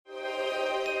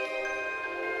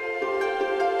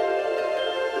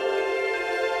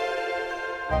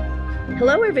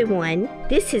Hello, everyone.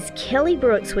 This is Kelly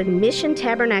Brooks with Mission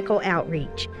Tabernacle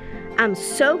Outreach. I'm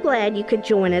so glad you could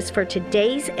join us for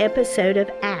today's episode of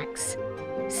Acts.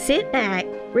 Sit back,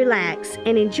 relax,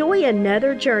 and enjoy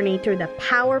another journey through the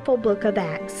powerful book of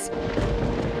Acts.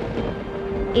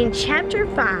 In chapter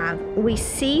 5, we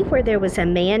see where there was a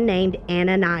man named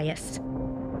Ananias.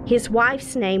 His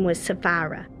wife's name was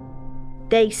Sapphira.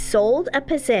 They sold a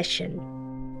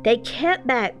possession. They kept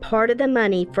back part of the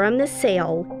money from the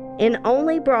sale and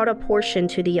only brought a portion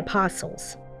to the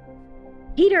apostles.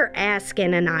 Peter asked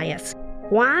Ananias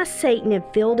why Satan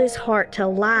had filled his heart to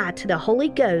lie to the Holy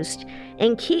Ghost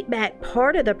and keep back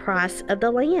part of the price of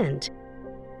the land.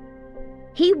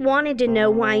 He wanted to know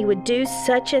why he would do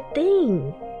such a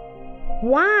thing.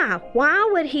 Why? Why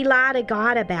would he lie to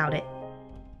God about it?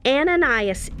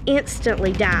 Ananias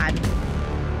instantly died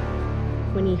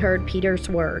when he heard Peter's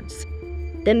words.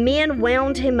 The men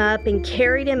wound him up and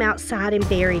carried him outside and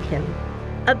buried him.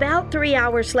 About 3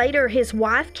 hours later, his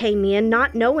wife came in,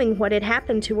 not knowing what had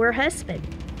happened to her husband.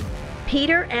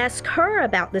 Peter asked her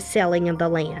about the selling of the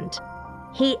land.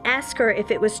 He asked her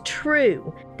if it was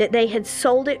true that they had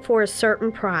sold it for a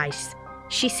certain price.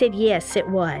 She said yes, it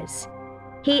was.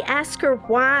 He asked her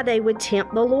why they would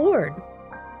tempt the Lord.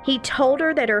 He told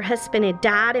her that her husband had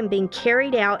died and been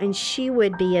carried out, and she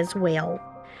would be as well.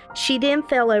 She then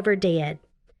fell over dead.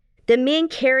 The men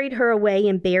carried her away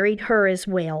and buried her as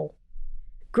well.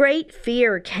 Great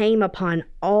fear came upon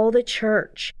all the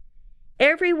church.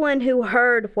 Everyone who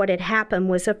heard what had happened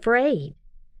was afraid.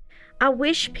 I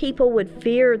wish people would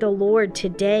fear the Lord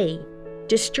today.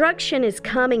 Destruction is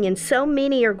coming, and so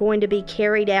many are going to be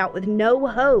carried out with no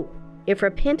hope if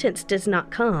repentance does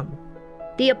not come.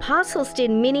 The apostles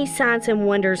did many signs and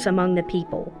wonders among the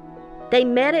people. They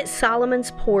met at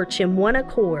Solomon's porch in one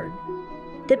accord.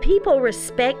 The people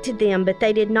respected them, but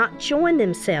they did not join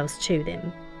themselves to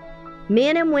them.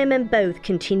 Men and women both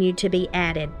continued to be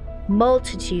added,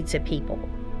 multitudes of people.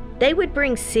 They would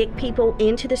bring sick people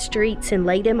into the streets and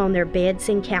lay them on their beds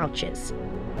and couches.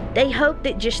 They hoped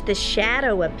that just the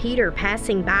shadow of Peter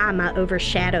passing by might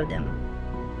overshadow them.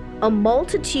 A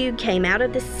multitude came out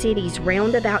of the cities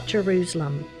round about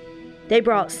Jerusalem. They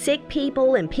brought sick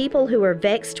people and people who were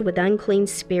vexed with unclean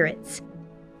spirits.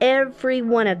 Every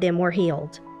one of them were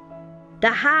healed.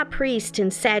 The high priest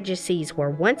and Sadducees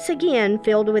were once again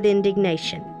filled with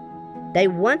indignation. They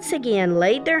once again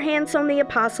laid their hands on the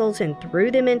apostles and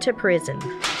threw them into prison.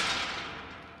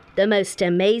 The most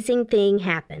amazing thing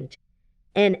happened.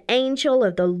 An angel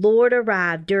of the Lord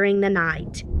arrived during the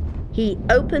night. He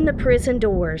opened the prison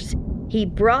doors. He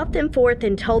brought them forth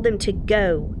and told them to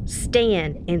go,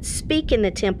 stand, and speak in the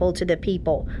temple to the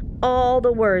people all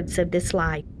the words of this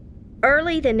life.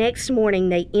 Early the next morning,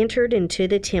 they entered into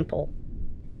the temple.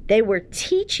 They were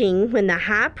teaching when the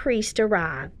high priest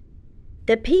arrived.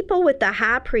 The people with the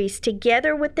high priest,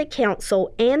 together with the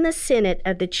council and the senate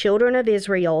of the children of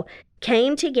Israel,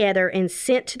 came together and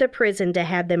sent to the prison to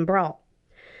have them brought.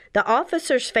 The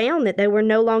officers found that they were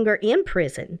no longer in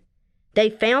prison.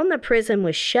 They found the prison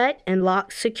was shut and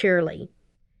locked securely.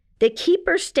 The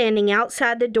keepers standing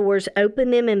outside the doors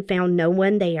opened them and found no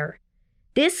one there.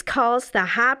 This caused the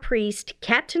high priest,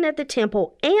 captain of the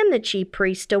temple, and the chief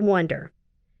priest to wonder.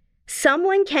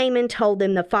 Someone came and told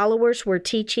them the followers were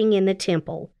teaching in the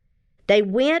temple. They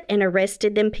went and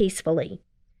arrested them peacefully.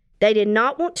 They did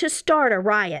not want to start a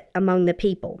riot among the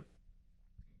people.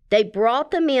 They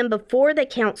brought the men before the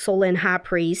council and high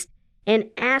priest and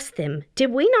asked them,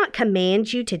 "Did we not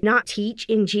command you to not teach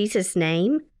in Jesus'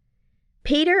 name?"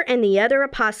 Peter and the other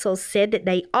apostles said that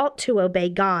they ought to obey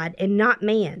God and not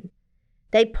man.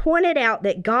 They pointed out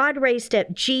that God raised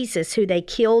up Jesus, who they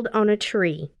killed on a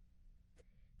tree.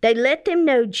 They let them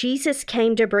know Jesus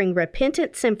came to bring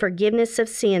repentance and forgiveness of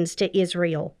sins to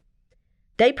Israel.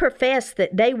 They professed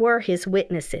that they were his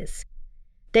witnesses.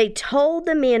 They told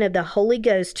the men of the Holy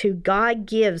Ghost who God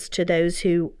gives to those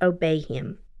who obey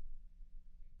him.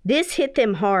 This hit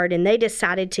them hard, and they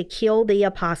decided to kill the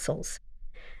apostles.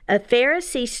 A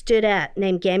Pharisee stood up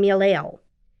named Gamaliel.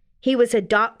 He was a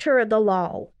doctor of the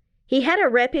law. He had a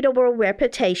reputable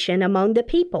reputation among the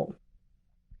people.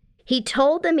 He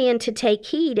told the men to take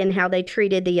heed in how they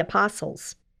treated the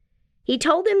apostles. He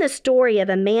told them the story of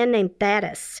a man named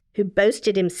Thaddeus who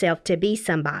boasted himself to be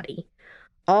somebody.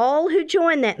 All who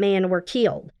joined that man were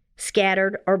killed,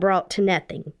 scattered, or brought to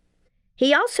nothing.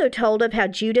 He also told of how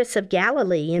Judas of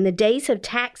Galilee in the days of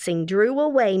taxing drew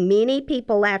away many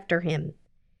people after him.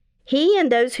 He and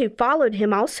those who followed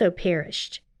him also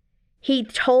perished. He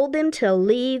told them to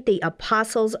leave the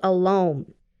apostles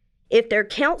alone. If their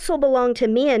counsel belonged to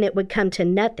men, it would come to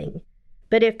nothing.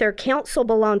 But if their counsel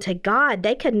belonged to God,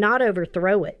 they could not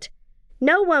overthrow it.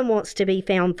 No one wants to be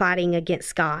found fighting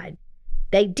against God.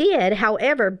 They did,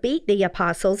 however, beat the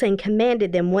apostles and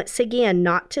commanded them once again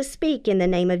not to speak in the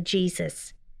name of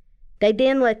Jesus. They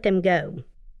then let them go.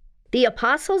 The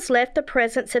apostles left the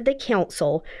presence of the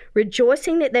council,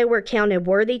 rejoicing that they were counted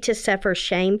worthy to suffer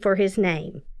shame for his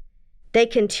name. They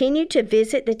continued to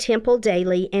visit the temple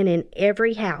daily and in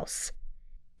every house.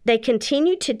 They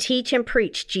continued to teach and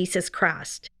preach Jesus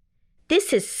Christ.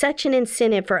 This is such an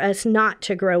incentive for us not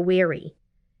to grow weary.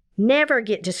 Never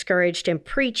get discouraged in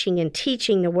preaching and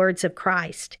teaching the words of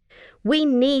Christ. We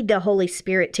need the Holy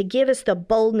Spirit to give us the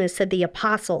boldness of the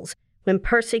apostles when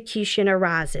persecution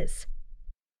arises.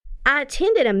 I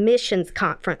attended a missions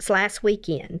conference last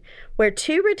weekend where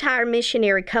 2 retired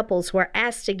missionary couples were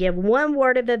asked to give one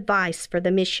word of advice for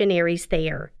the missionaries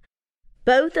there.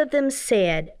 Both of them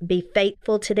said, "Be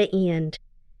faithful to the end.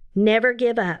 Never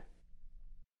give up."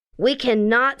 We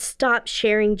cannot stop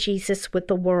sharing Jesus with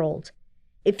the world.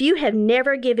 If you have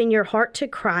never given your heart to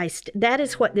Christ, that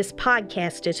is what this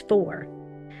podcast is for.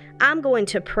 I'm going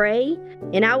to pray,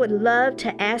 and I would love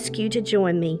to ask you to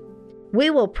join me.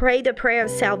 We will pray the prayer of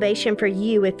salvation for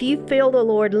you. If you feel the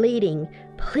Lord leading,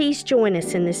 please join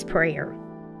us in this prayer.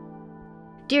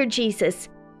 Dear Jesus,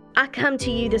 I come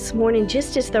to you this morning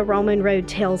just as the Roman road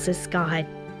tells us, God,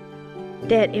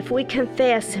 that if we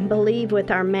confess and believe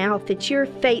with our mouth that you're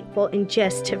faithful and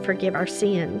just to forgive our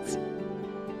sins.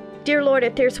 Dear Lord,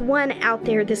 if there's one out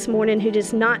there this morning who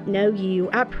does not know you,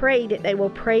 I pray that they will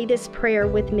pray this prayer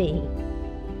with me.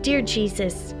 Dear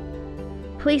Jesus,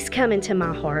 please come into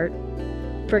my heart.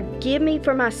 Forgive me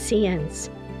for my sins.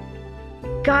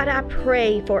 God, I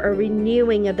pray for a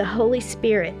renewing of the Holy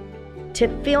Spirit to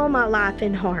fill my life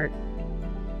and heart.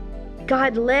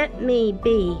 God, let me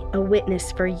be a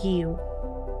witness for you.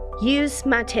 Use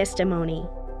my testimony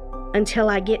until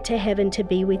I get to heaven to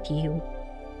be with you.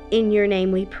 In your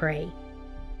name we pray.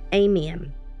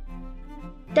 Amen.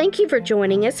 Thank you for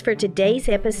joining us for today's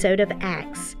episode of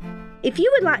Acts. If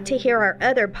you would like to hear our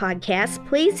other podcasts,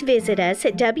 please visit us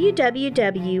at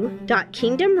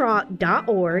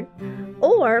www.kingdomrock.org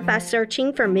or by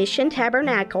searching for Mission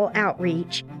Tabernacle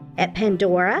Outreach at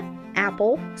Pandora,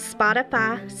 Apple,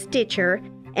 Spotify, Stitcher,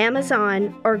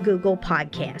 Amazon, or Google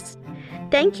Podcasts.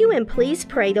 Thank you, and please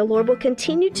pray the Lord will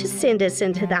continue to send us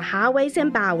into the highways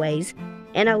and byways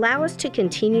and allow us to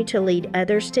continue to lead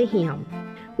others to Him.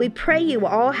 We pray you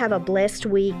all have a blessed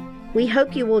week. We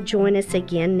hope you will join us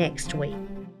again next week.